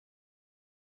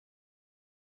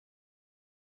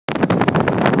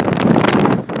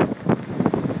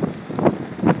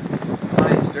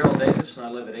and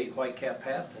I live at 8 Whitecap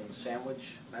Path in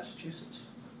Sandwich, Massachusetts.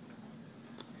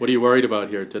 What are you worried about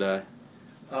here today?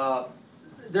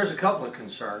 There's a couple of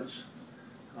concerns.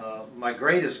 My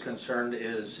greatest concern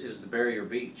is the barrier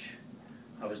beach.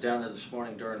 I was down there this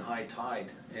morning during high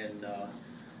tide, and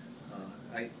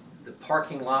the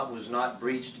parking lot was not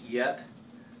breached yet,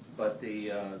 but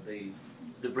the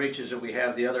breaches that we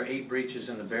have, the other 8 breaches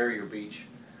in the barrier beach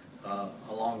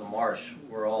along the marsh,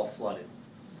 were all flooded.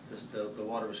 The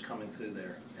water was coming through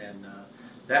there, and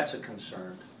that's a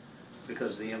concern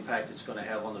because of the impact it's going to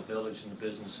have on the village and the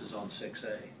businesses on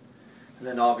 6A. And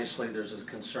then obviously there's a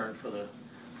concern for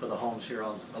the homes here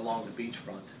along the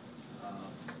beachfront.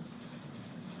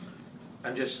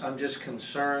 I'm just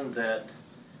concerned that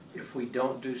if we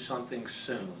don't do something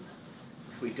soon,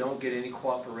 if we don't get any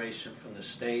cooperation from the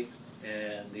state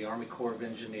and the Army Corps of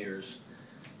Engineers,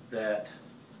 that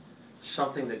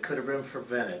something that could have been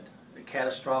prevented, a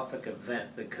catastrophic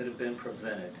event that could have been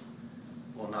prevented,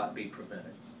 will not be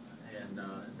prevented. And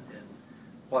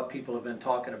what people have been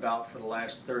talking about for the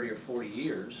last 30 or 40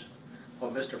 years,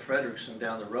 what Mr. Frederickson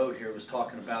down the road here was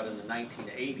talking about in the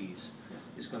 1980s,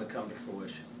 is going to come to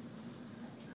fruition.